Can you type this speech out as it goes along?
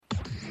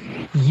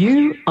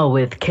You are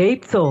with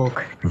Cape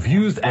Talk.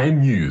 Views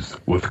and News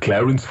with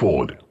Clarence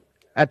Ford.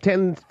 At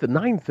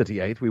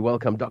 9:38, we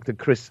welcome Dr.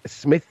 Chris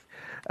Smith,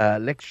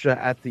 lecturer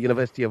at the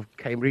University of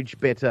Cambridge,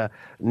 better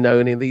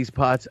known in these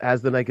parts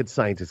as the Naked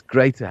Scientist.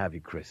 Great to have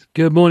you, Chris.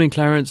 Good morning,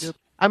 Clarence.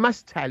 I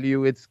must tell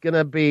you, it's going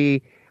to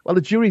be, well,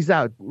 the jury's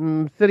out,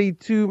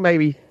 32,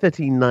 maybe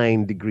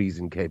 39 degrees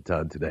in Cape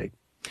Town today.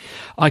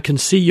 I can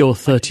see your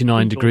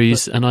 39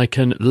 degrees and I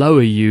can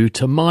lower you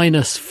to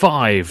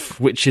 -5,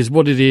 which is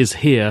what it is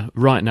here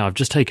right now. I've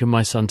just taken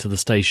my son to the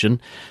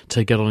station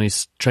to get on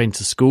his train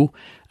to school,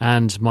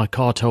 and my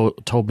car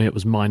told me it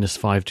was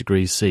 -5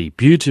 degrees C.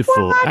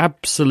 Beautiful, what?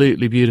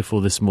 Absolutely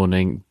beautiful this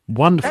morning.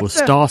 Wonderful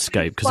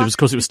starscape, because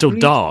it was still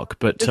dark,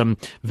 but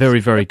very,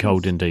 very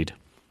cold indeed.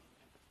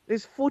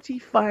 There's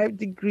 45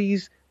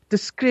 degrees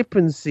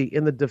discrepancy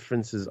in the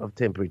differences of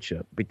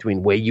temperature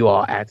between where you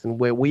are at and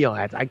where we are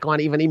at. I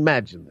can't even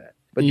imagine that.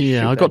 But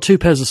yeah, I got 2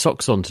 pairs of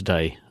socks on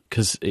today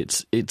because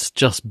it's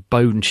just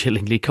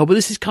bone-chillingly cold. But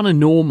this is kind of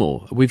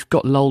normal. We've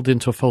got lulled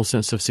into a false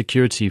sense of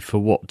security for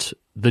what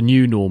the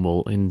new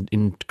normal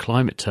in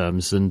climate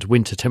terms and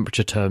winter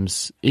temperature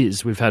terms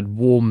is. We've had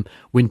warm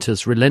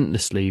winters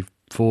relentlessly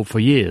for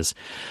years.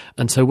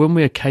 And so when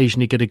we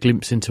occasionally get a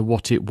glimpse into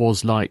what it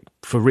was like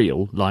for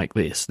real, like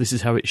this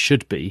is how it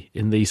should be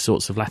in these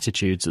sorts of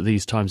latitudes at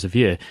these times of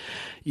year,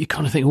 you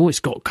kind of think, oh, it's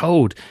got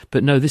cold.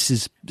 But no, this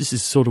is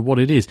sort of what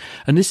it is.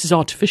 And this is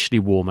artificially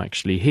warm,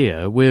 actually,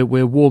 here. We're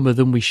warmer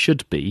than we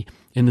should be,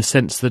 in the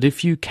sense that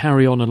if you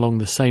carry on along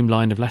the same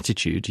line of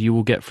latitude, you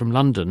will get from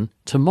London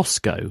to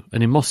Moscow.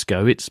 And in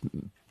Moscow, it's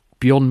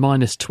beyond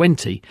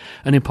 -20.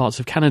 And in parts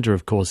of Canada,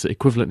 of course, at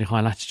equivalently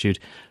high latitude,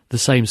 the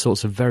same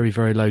sorts of very,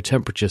 very low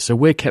temperatures. So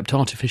we're kept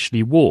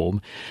artificially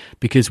warm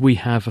because we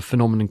have a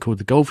phenomenon called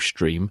the Gulf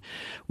Stream,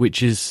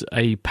 which is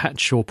a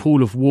patch or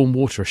pool of warm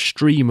water, a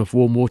stream of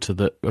warm water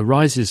that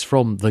arises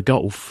from the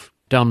Gulf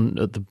down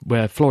at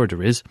where Florida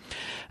is,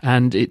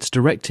 and it's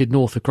directed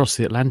north across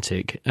the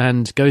Atlantic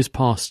and goes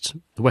past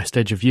the west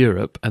edge of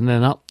Europe and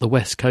then up the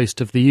west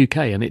coast of the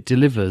UK, and it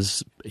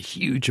delivers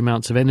huge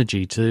amounts of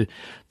energy to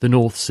the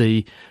North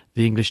Sea,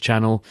 the English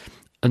Channel,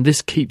 and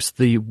this keeps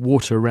the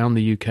water around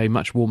the UK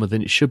much warmer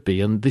than it should be,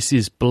 and this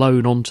is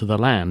blown onto the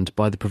land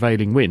by the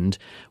prevailing wind,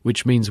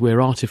 which means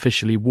we're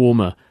artificially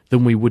warmer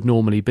than we would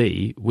normally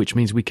be, which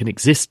means we can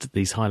exist at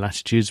these high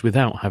latitudes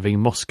without having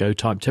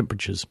Moscow-type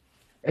temperatures.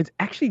 It's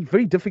actually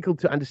very difficult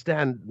to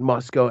understand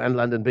Moscow and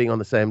London being on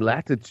the same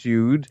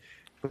latitude,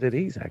 but it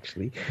is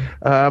actually.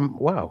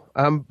 Wow.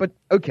 But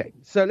okay,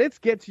 so let's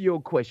get to your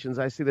questions.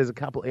 I see there's a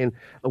couple in.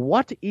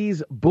 What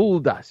is bull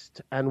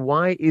dust and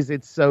why is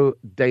it so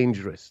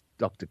dangerous,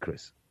 Dr.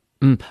 Chris?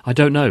 I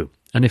don't know.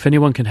 And if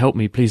anyone can help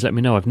me, please let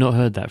me know. I've not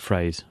heard that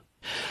phrase.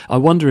 I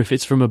wonder if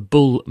it's from a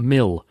bull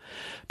mill,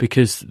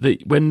 because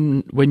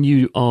when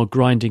you are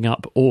grinding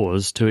up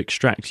ores to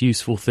extract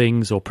useful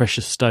things or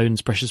precious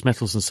stones, precious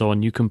metals and so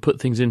on, you can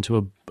put things into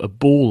a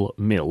ball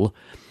mill,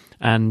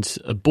 and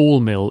a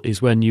ball mill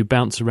is when you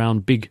bounce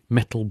around big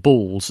metal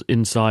balls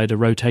inside a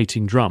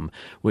rotating drum,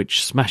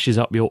 which smashes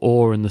up your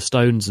ore and the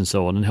stones and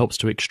so on and helps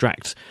to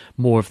extract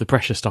more of the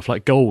precious stuff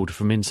like gold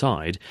from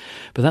inside.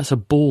 But that's a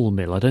ball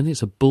mill. I don't think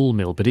it's a bull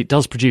mill, but it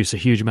does produce a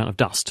huge amount of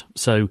dust.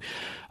 So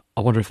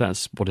I wonder if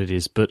that's what it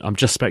is, but I'm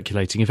just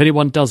speculating. If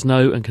anyone does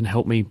know and can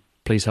help me,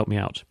 please help me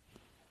out.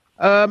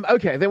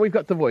 Okay, then we've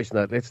got the voice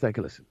note. Let's take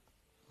a listen.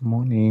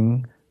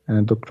 Morning,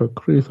 Dr.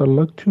 Chris. I'd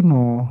like to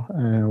know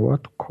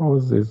what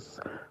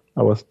causes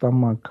our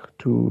stomach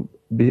to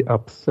be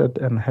upset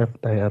and have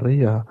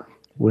diarrhea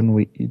when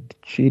we eat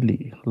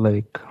chili,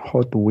 like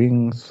hot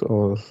wings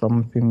or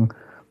something,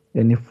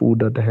 any food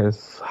that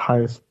has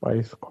high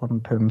spice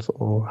contents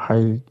or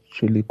high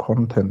chili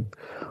content.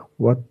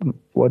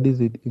 What is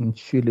it in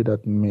chili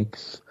that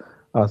makes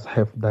us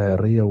have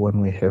diarrhea when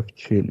we have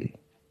chili?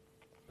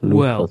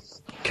 Well,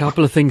 a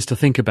couple of things to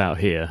think about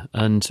here.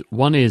 And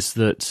one is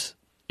that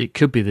it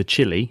could be the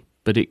chili,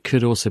 but it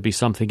could also be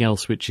something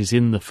else which is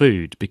in the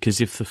food.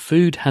 Because if the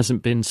food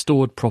hasn't been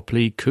stored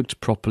properly,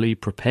 cooked properly,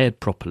 prepared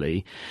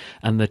properly,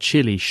 and the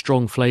chili,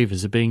 strong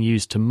flavours are being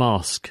used to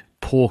mask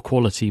poor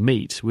quality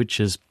meat, which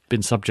has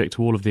been subject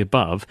to all of the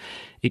above,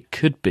 it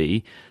could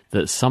be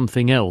that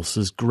something else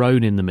has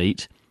grown in the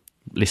meat.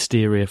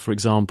 Listeria, for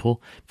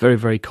example, very,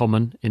 very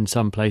common in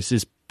some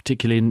places,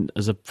 particularly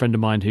as a friend of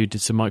mine who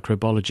did some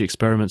microbiology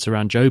experiments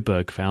around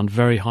Joburg found,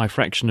 very high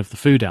fraction of the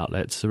food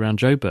outlets around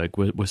Joburg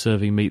were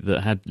serving meat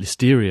that had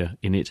listeria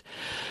in it.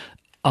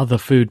 Other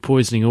food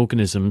poisoning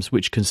organisms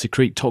which can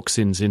secrete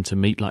toxins into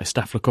meat, like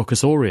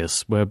Staphylococcus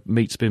aureus, where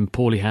meat's been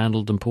poorly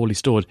handled and poorly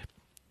stored,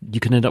 you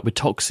can end up with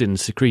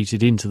toxins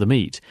secreted into the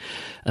meat.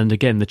 And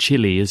again, the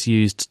chili is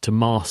used to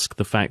mask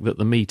the fact that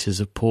the meat is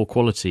of poor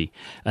quality.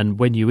 And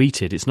when you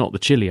eat it, it's not the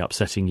chili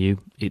upsetting you,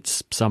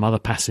 it's some other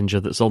passenger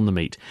that's on the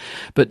meat.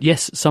 But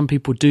yes, some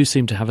people do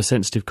seem to have a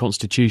sensitive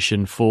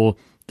constitution for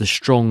the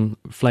strong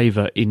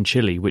flavour in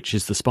chili, which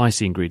is the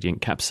spicy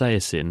ingredient,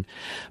 capsaicin.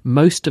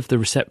 Most of the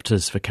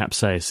receptors for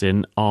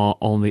capsaicin are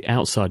on the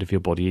outside of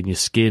your body, in your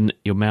skin,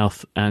 your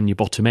mouth and your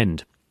bottom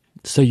end.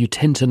 So you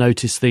tend to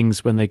notice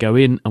things when they go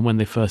in and when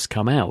they first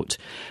come out,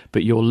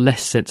 but you're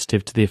less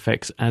sensitive to the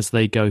effects as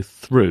they go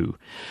through.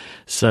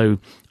 So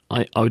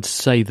I would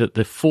say that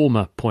the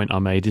former point I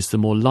made is the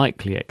more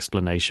likely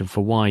explanation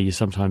for why you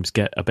sometimes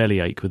get a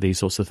bellyache with these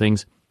sorts of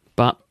things.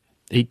 But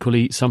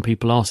equally, some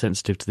people are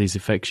sensitive to these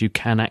effects. You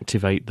can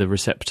activate the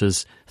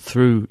receptors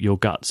through your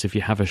guts if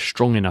you have a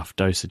strong enough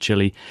dose of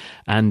chili,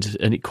 and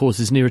it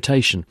causes an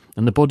irritation.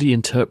 And the body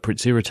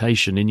interprets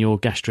irritation in your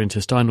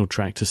gastrointestinal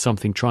tract as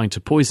something trying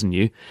to poison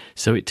you,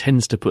 so it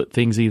tends to put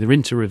things either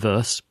into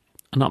reverse,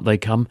 and up they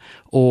come,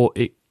 or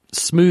it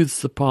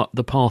smooths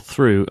the path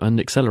through and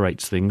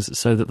accelerates things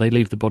so that they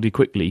leave the body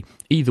quickly.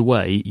 Either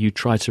way, you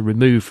try to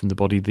remove from the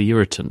body the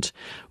irritant,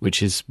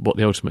 which is what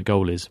the ultimate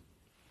goal is.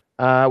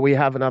 We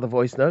have another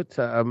voice note.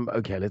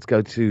 Okay, let's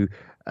go to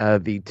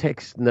the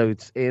text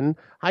notes in.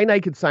 Hi,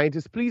 Naked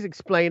Scientist. Please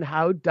explain,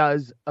 how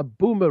does a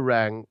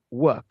boomerang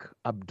work?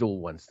 Abdul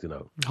wants to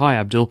know. Hi,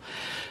 Abdul.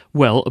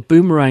 Well, a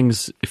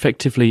boomerang's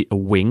effectively a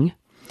wing,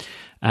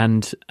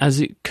 and as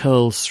it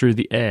curls through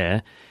the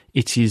air,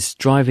 it is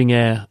driving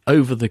air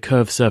over the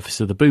curved surface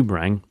of the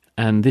boomerang,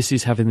 and this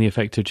is having the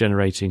effect of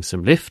generating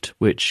some lift,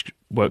 which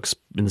works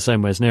in the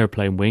same way as an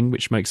aeroplane wing,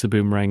 which makes the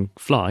boomerang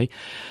fly.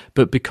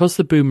 But because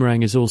the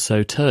boomerang is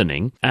also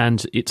turning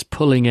and it's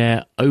pulling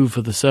air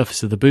over the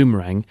surface of the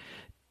boomerang,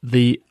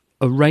 the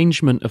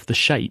arrangement of the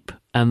shape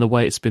and the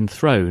way it's been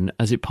thrown,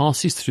 as it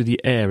passes through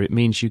the air, it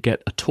means you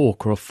get a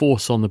torque or a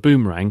force on the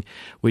boomerang,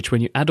 which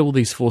when you add all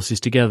these forces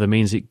together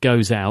means it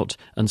goes out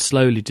and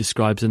slowly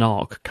describes an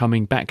arc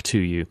coming back to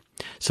you.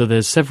 So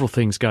there's several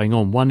things going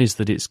on. One is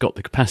that it's got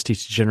the capacity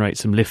to generate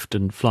some lift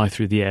and fly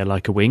through the air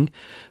like a wing,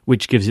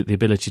 which gives it the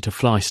ability to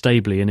fly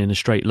stably and in a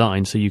straight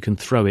line, so you can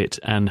throw it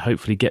and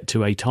hopefully get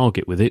to a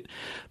target with it.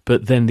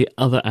 But then the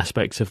other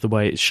aspects of the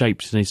way it's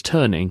shaped and is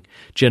turning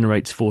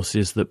generates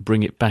forces that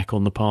bring it back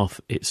on the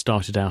path it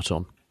started out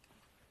on.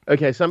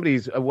 Okay,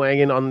 somebody's weighing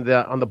in on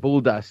the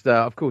bull dust.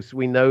 Of course,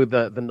 we know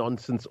the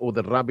nonsense or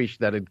the rubbish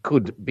that it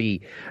could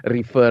be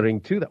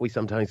referring to, that we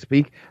sometimes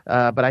speak.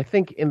 But I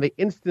think in the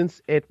instance,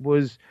 it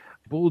was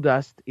bull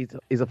dust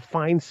is a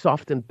fine,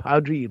 soft and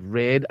powdery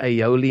red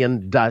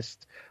aeolian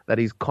dust that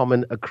is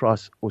common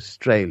across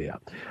Australia.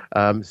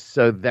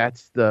 So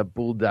that's the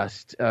bull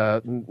dust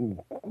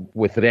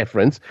with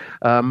reference.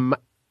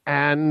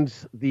 And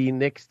the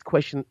next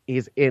question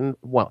is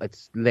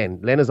it's Len.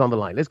 Len is on the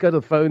line. Let's go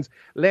to the phones.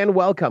 Len,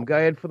 welcome. Go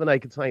ahead for the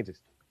Naked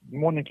Scientist.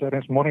 Morning,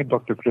 Clarence. Morning,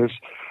 Dr. Chris.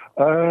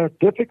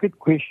 Difficult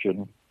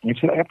question. In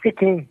South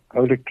Africa,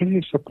 our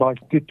electricity supply is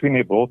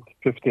 220 volt,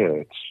 50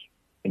 hertz.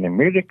 In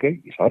America,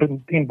 it's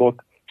 110 volt,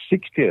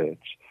 60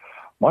 hertz.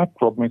 My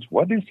problem is,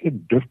 what is the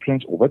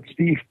difference, or what's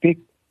the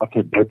effect of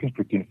the difference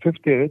between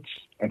 50 hertz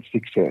and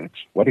 60 hertz?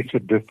 What is the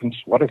difference?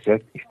 What is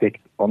that effect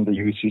on the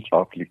usage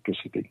of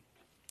electricity?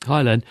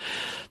 Hi, Len.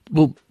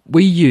 Well,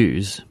 we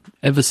use,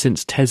 ever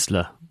since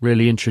Tesla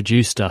really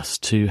introduced us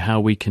to how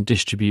we can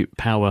distribute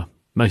power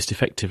most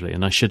effectively,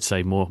 and I should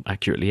say more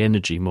accurately,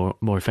 energy more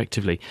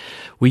effectively,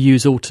 we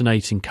use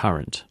alternating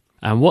current.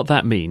 And what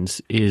that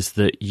means is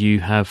that you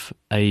have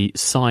a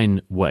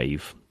sine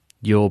wave.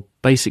 You're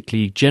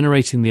basically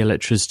generating the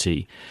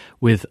electricity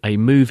with a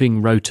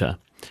moving rotor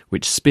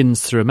which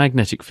spins through a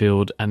magnetic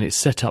field, and it's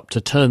set up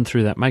to turn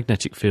through that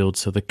magnetic field,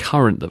 so the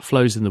current that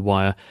flows in the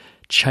wire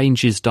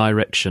changes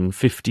direction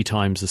 50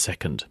 times a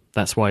second.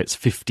 That's why it's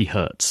 50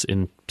 hertz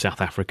in South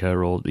Africa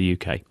or the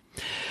UK.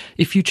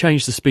 If you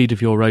change the speed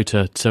of your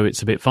rotor so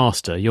it's a bit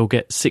faster, you'll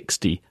get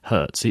 60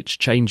 hertz. It's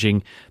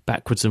changing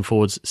backwards and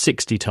forwards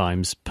 60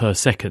 times per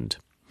second.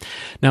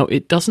 Now,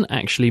 it doesn't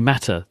actually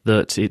matter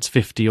that it's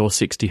 50 or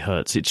 60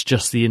 hertz, it's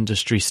just the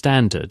industry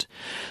standard.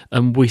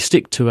 And we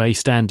stick to a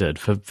standard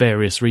for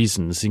various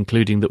reasons,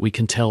 including that we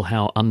can tell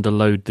how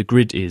underload the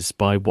grid is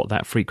by what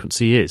that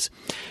frequency is.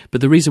 But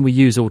the reason we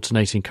use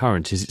alternating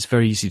current is it's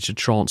very easy to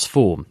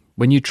transform.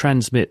 When you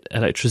transmit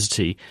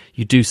electricity,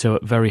 you do so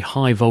at very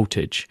high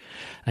voltage.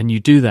 And you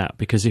do that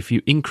because if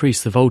you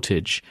increase the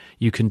voltage,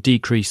 you can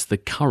decrease the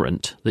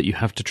current that you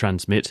have to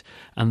transmit,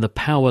 and the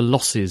power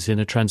losses in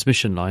a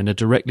transmission line are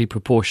directly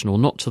proportional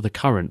not to the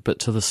current, but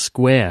to the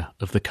square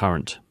of the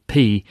current.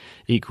 P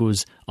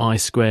equals I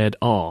squared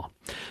R.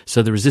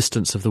 So the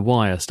resistance of the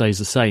wire stays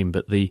the same,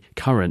 but the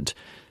current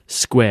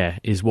square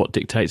is what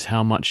dictates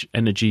how much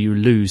energy you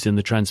lose in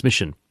the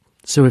transmission.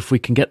 So if we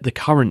can get the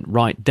current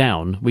right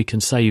down, we can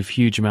save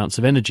huge amounts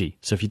of energy.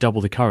 So if you double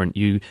the current,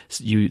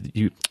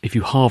 if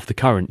you halve the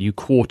current, you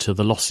quarter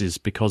the losses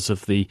because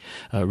of the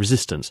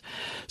resistance.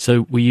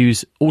 So we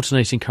use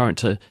alternating current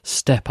to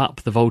step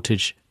up the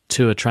voltage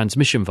to a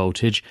transmission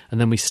voltage,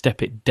 and then we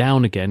step it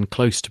down again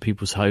close to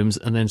people's homes,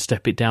 and then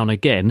step it down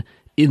again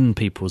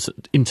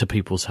into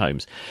people's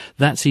homes.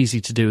 That's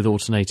easy to do with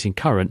alternating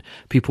current.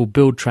 People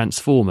build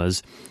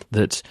transformers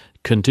that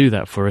can do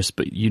that for us,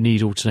 but you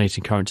need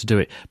alternating current to do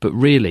it. But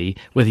really,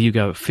 whether you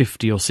go at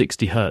 50 or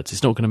 60 hertz,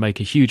 it's not going to make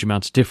a huge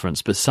amount of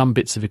difference, but some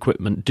bits of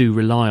equipment do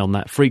rely on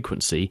that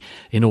frequency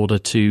in order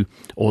to,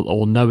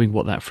 or knowing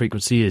what that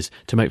frequency is,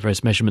 to make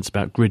various measurements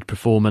about grid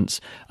performance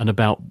and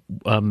about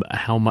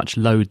how much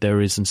load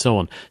there is and so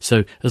on.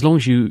 So as long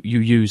as you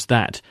use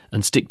that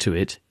and stick to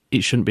it,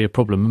 it shouldn't be a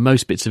problem.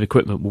 Most bits of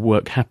equipment will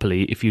work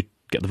happily if you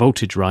get the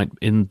voltage right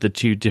in the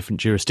two different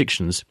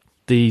jurisdictions.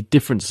 The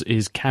difference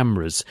is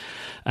cameras,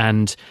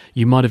 and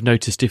you might have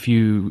noticed if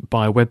you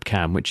buy a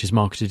webcam which is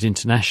marketed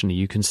internationally,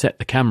 you can set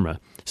the camera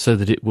so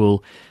that it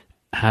will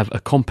have a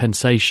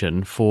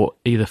compensation for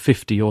either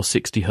 50 or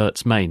 60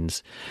 hertz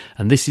mains.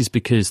 And this is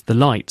because the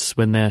lights,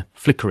 when they're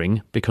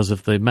flickering because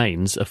of the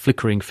mains, are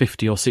flickering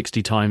 50 or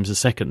 60 times a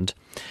second.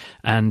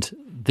 And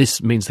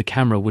this means the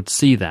camera would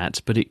see that,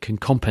 but it can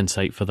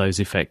compensate for those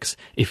effects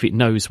if it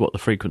knows what the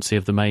frequency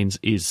of the mains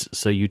is.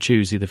 So you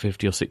choose either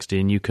 50 or 60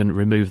 and you can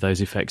remove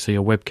those effects so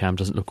your webcam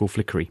doesn't look all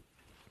flickery.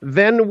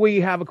 Then we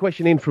have a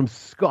question in from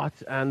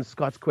Scott, and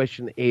Scott's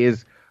question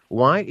is,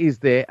 why is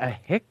there a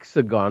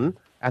hexagon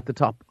at the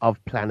top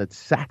of planet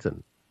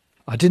Saturn?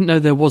 I didn't know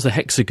there was a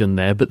hexagon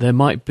there, but there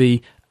might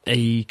be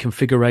a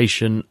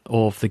configuration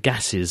of the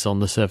gases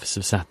on the surface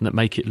of Saturn that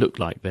make it look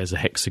like there's a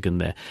hexagon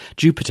there.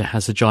 Jupiter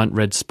has a giant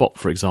red spot,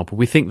 for example.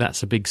 We think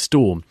that's a big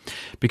storm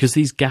because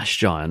these gas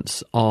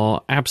giants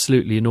are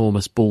absolutely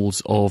enormous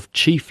balls of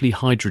chiefly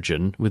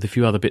hydrogen with a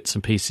few other bits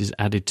and pieces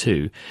added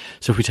too.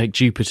 So if we take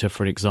Jupiter,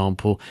 for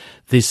example,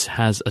 this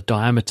has a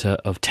diameter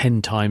of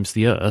 10 times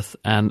the Earth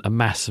and a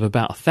mass of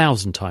about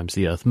 1,000 times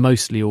the Earth,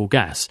 mostly all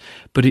gas.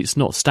 But it's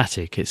not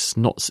static. It's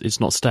not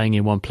staying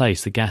in one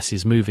place. The gas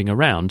is moving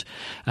around.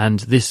 And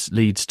this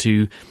leads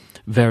to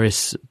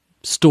various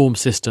storm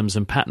systems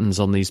and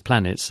patterns on these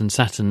planets, and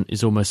Saturn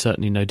is almost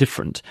certainly no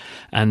different.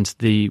 And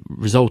the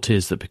result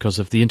is that because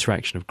of the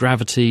interaction of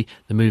gravity,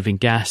 the moving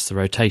gas, the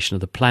rotation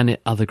of the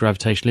planet, other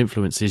gravitational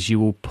influences, you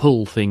will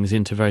pull things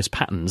into various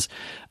patterns,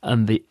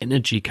 and the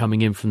energy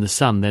coming in from the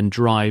sun then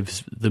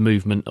drives the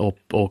movement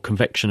or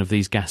convection of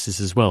these gases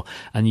as well.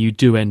 And you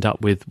do end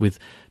up with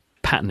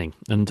patterning.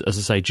 And as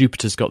I say,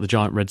 Jupiter's got the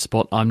giant red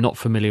spot. I'm not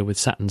familiar with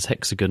Saturn's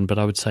hexagon, but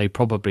I would say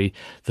probably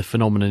the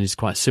phenomenon is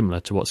quite similar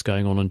to what's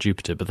going on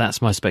Jupiter. But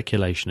that's my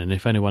speculation, and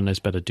if anyone knows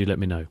better, do let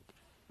me know.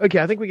 Okay,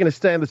 I think we're going to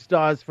stay in the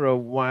stars for a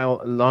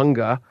while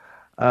longer.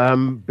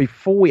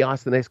 Before we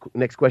ask the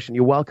next question,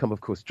 you're welcome,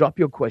 of course. Drop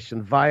your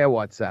question via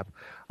WhatsApp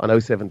on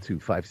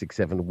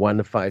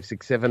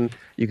 072-567-1567.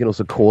 You can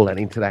also call and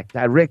interact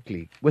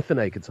directly with the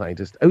Naked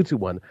Scientist,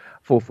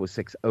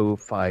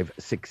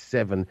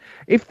 021-446-0567.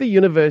 If the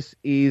universe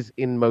is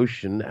in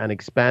motion and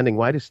expanding,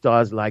 why do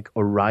stars like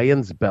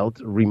Orion's belt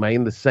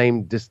remain the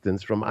same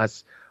distance from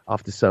us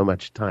after so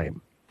much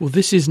time? Well,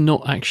 this is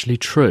not actually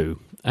true.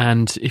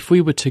 And if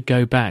we were to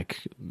go back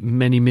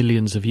many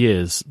millions of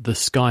years, the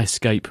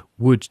skyscape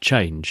would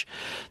change.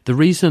 The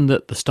reason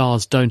that the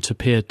stars don't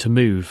appear to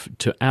move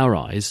to our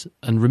eyes,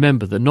 and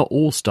remember that not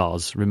all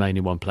stars remain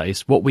in one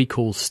place, what we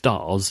call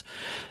stars,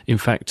 in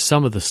fact,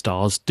 some of the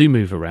stars do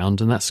move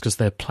around, and that's because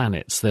they're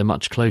planets. They're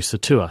much closer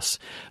to us.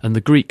 And the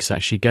Greeks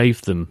actually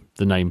gave them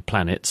the name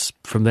planets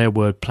from their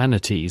word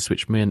planetes,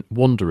 which meant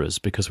wanderers,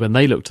 because when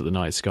they looked at the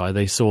night sky,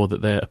 they saw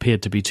that there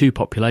appeared to be two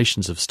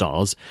populations of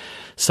stars,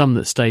 some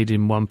that stayed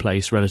in one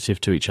place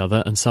relative to each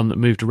other and some that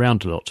moved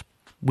around a lot.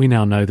 We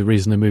now know the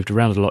reason they moved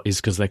around a lot is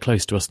because they're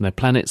close to us and they're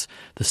planets.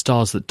 The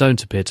stars that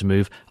don't appear to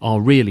move are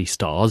really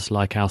stars,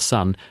 like our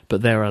sun,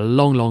 but they're a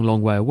long, long,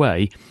 long way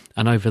away,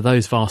 and over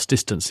those vast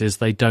distances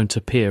they don't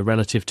appear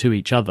relative to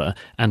each other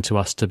and to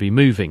us to be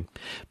moving.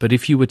 But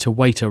if you were to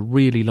wait a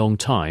really long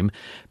time,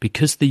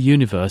 because the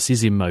universe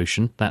is in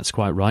motion, that's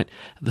quite right,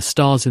 the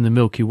stars in the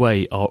Milky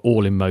Way are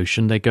all in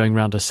motion. They're going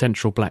around a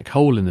central black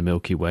hole in the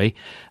Milky Way,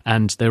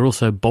 and they're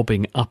also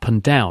bobbing up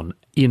and down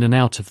in and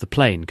out of the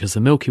plane, because the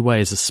Milky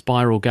Way is a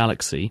spiral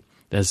galaxy.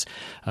 There's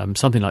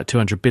something like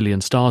 200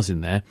 billion stars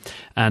in there,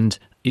 and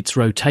it's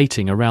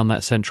rotating around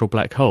that central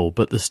black hole.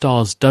 But the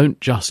stars don't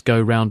just go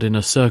round in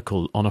a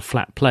circle on a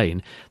flat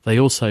plane. They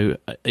also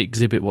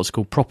exhibit what's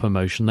called proper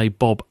motion. They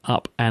bob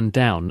up and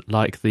down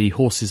like the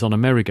horses on a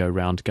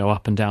merry-go-round go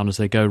up and down as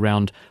they go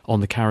round on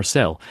the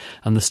carousel.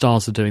 And the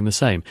stars are doing the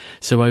same.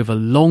 So over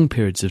long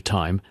periods of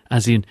time,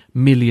 as in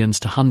millions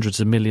to hundreds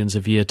of millions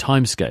of year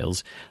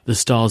timescales, the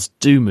stars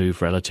do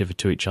move relative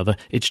to each other.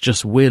 It's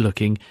just we're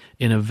looking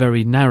in a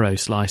very narrow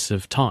slice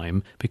of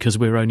time because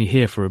we're only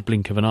here for a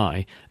blink of an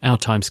eye. Our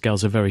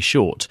timescales are very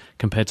short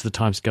compared to the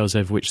timescales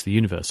over which the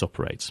universe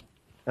operates.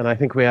 And I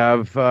think we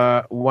have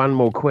one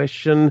more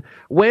question.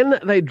 When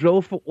they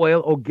drill for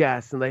oil or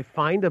gas and they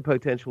find a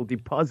potential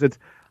deposit,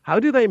 how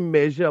do they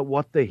measure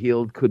what the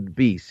yield could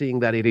be,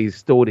 seeing that it is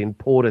stored in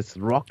porous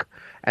rock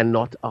and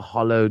not a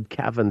hollowed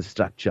cavern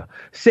structure?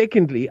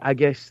 Secondly, I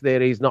guess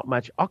there is not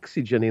much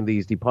oxygen in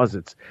these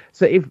deposits.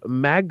 So if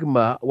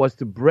magma was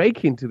to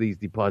break into these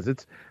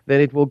deposits,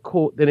 then it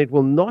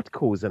will not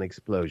cause an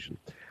explosion.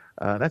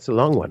 That's a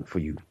long one for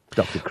you,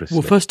 Dr. Chris.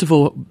 Well, first of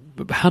all,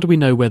 how do we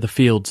know where the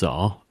fields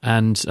are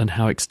and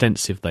how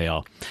extensive they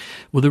are?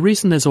 Well, the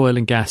reason there's oil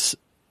and gas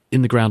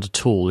in the ground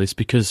at all is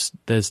because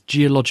there's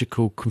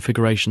geological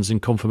configurations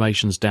and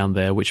conformations down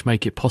there which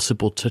make it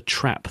possible to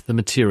trap the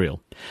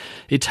material.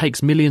 It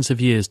takes millions of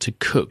years to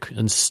cook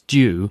and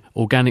stew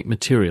organic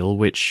material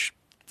which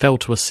fell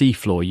to a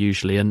seafloor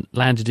usually and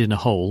landed in a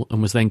hole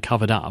and was then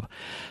covered up.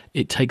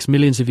 It takes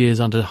millions of years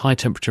under high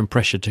temperature and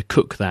pressure to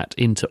cook that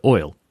into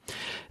oil.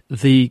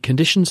 The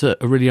conditions are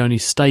really only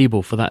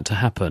stable for that to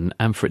happen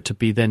and for it to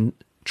be then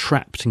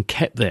trapped and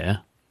kept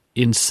there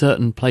in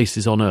certain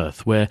places on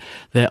Earth where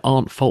there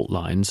aren't fault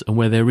lines and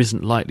where there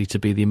isn't likely to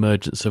be the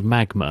emergence of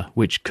magma,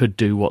 which could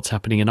do what's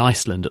happening in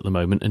Iceland at the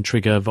moment and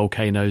trigger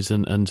volcanoes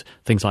and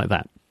things like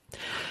that.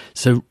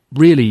 So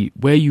really,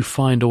 where you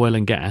find oil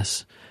and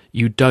gas,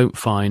 you don't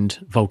find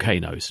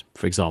volcanoes,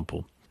 for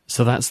example.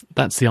 So that's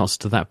the answer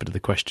to that bit of the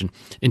question.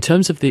 In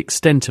terms of the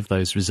extent of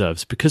those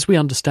reserves, because we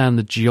understand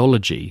the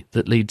geology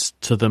that leads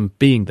to them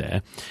being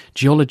there,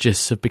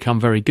 geologists have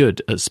become very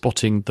good at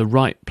spotting the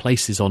right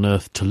places on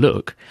Earth to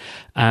look,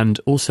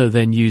 and also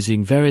then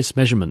using various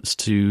measurements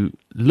to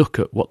look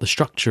at what the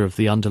structure of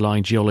the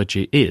underlying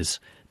geology is,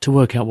 to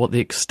work out what the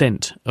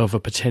extent of a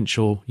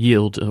potential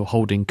yield or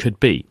holding could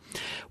be.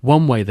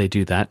 One way they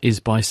do that is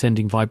by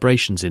sending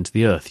vibrations into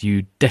the Earth.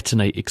 You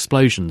detonate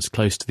explosions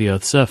close to the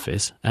Earth's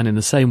surface, and in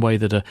the same way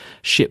that a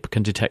ship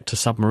can detect a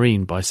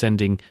submarine by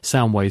sending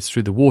sound waves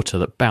through the water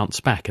that bounce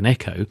back and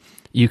echo,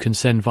 you can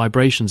send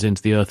vibrations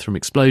into the Earth from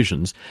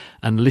explosions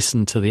and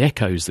listen to the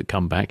echoes that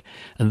come back,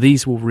 and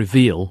these will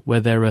reveal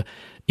where there are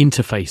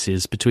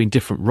interfaces between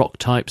different rock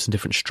types and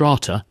different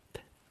strata.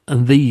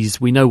 And these,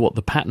 we know what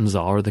the patterns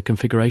are, or the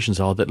configurations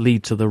are, that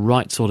lead to the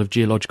right sort of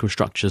geological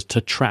structures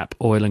to trap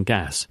oil and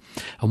gas.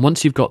 And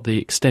once you've got the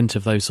extent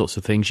of those sorts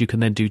of things, you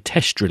can then do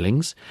test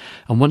drillings.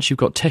 And once you've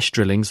got test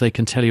drillings, they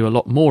can tell you a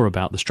lot more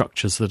about the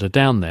structures that are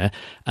down there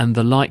and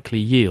the likely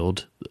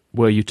yield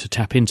were you to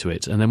tap into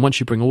it. And then once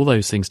you bring all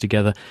those things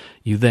together,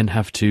 you then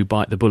have to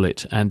bite the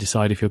bullet and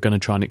decide if you're going to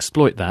try and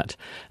exploit that.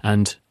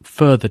 And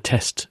further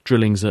test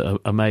drillings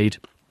are made.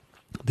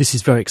 This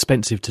is very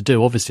expensive to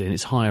do, obviously, and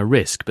it's higher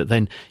risk, but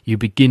then you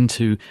begin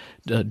to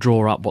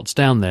draw up what's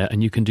down there,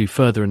 and you can do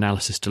further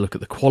analysis to look at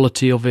the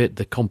quality of it,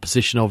 the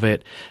composition of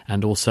it,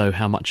 and also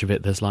how much of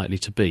it there's likely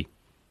to be.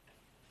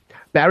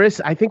 Barris,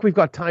 I think we've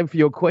got time for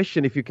your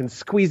question. If you can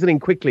squeeze it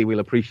in quickly, we'll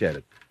appreciate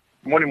it.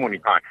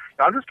 Morning. Hi.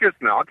 I'm just curious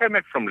now. I came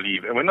back from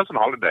leave, and when I was on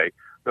holiday,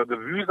 the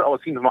views I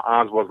was seeing with my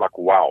eyes was like,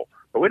 wow.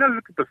 But when I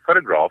look at the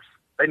photographs,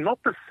 they're not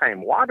the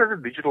same. Why does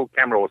a digital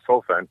camera or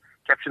cell phone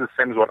capture the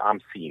same as what I'm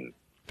seeing?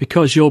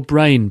 Because your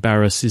brain,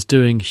 Barris, is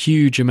doing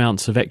huge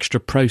amounts of extra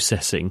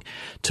processing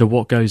to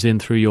what goes in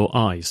through your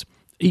eyes.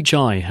 Each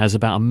eye has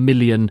about 1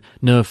 million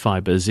nerve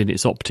fibres in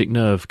its optic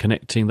nerve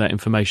connecting that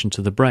information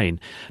to the brain.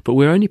 But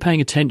we're only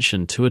paying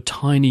attention to a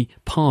tiny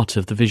part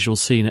of the visual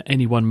scene at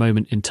any one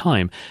moment in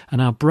time,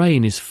 and our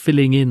brain is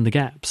filling in the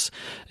gaps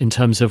in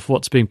terms of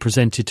what's being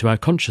presented to our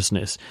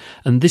consciousness.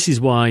 And this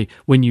is why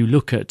when you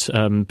look at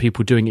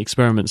people doing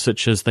experiments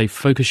such as they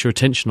focus your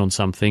attention on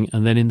something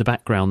and then in the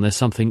background there's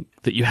something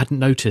that you hadn't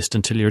noticed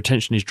until your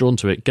attention is drawn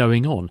to it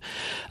going on.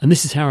 And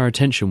this is how our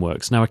attention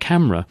works. Now, a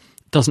camera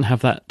doesn't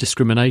have that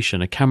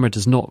discrimination. A camera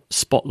does not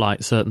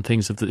spotlight certain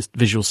things of the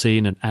visual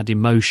scene and add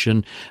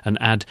emotion and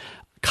add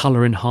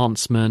colour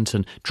enhancement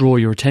and draw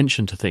your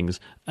attention to things.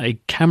 A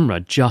camera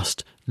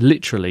just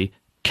literally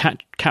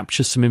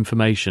captures some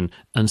information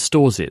and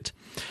stores it.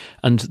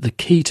 And the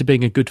key to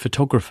being a good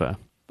photographer,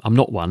 I'm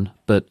not one,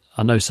 but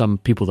I know some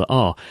people that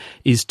are,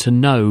 is to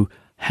know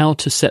how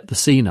to set the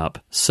scene up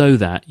so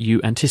that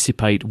you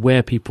anticipate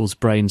where people's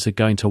brains are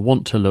going to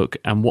want to look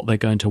and what they're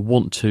going to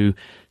want to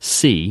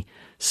see,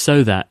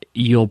 so that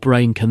your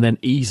brain can then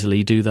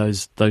easily do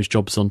those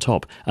jobs on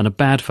top. And a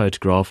bad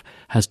photograph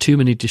has too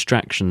many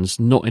distractions,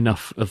 not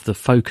enough of the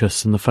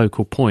focus and the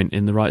focal point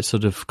in the right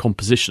sort of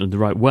composition in the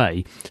right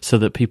way, so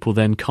that people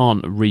then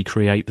can't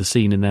recreate the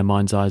scene in their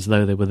mind's eye as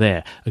though they were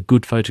there. A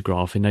good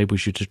photograph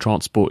enables you to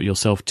transport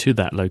yourself to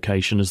that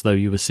location as though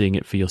you were seeing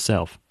it for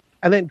yourself.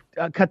 And then,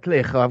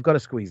 Katlejo, I've got to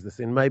squeeze this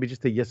in, maybe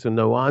just a yes or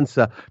no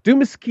answer. Do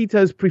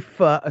mosquitoes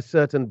prefer a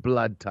certain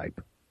blood type?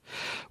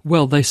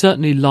 Well, they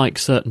certainly like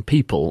certain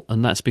people,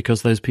 and that's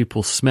because those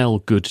people smell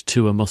good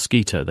to a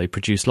mosquito. They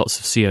produce lots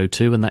of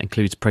CO2, and that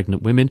includes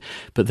pregnant women.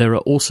 But there are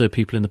also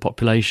people in the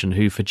population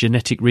who, for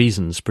genetic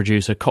reasons,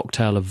 produce a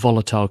cocktail of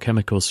volatile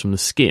chemicals from the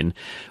skin,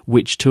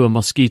 which to a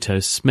mosquito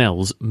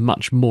smells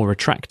much more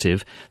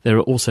attractive. There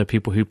are also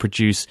people who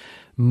produce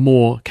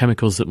more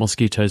chemicals that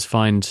mosquitoes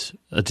find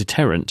a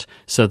deterrent,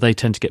 so they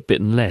tend to get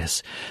bitten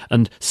less.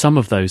 And some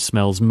of those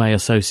smells may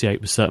associate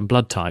with certain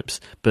blood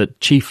types, but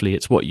chiefly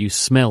it's what you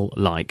smell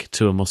like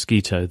to a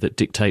mosquito that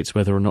dictates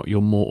whether or not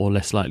you're more or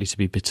less likely to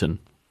be bitten.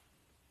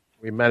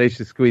 We managed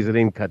to squeeze it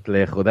in,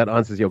 Katlejo. That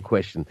answers your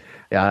question.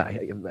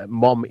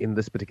 Mom, in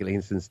this particular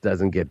instance,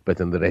 doesn't get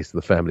bitten. The rest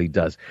of the family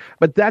does.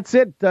 But that's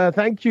it.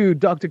 Thank you,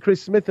 Dr.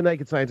 Chris Smith, the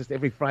Naked Scientist,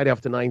 every Friday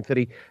after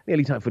 9:30.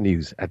 Nearly time for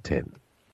news at 10.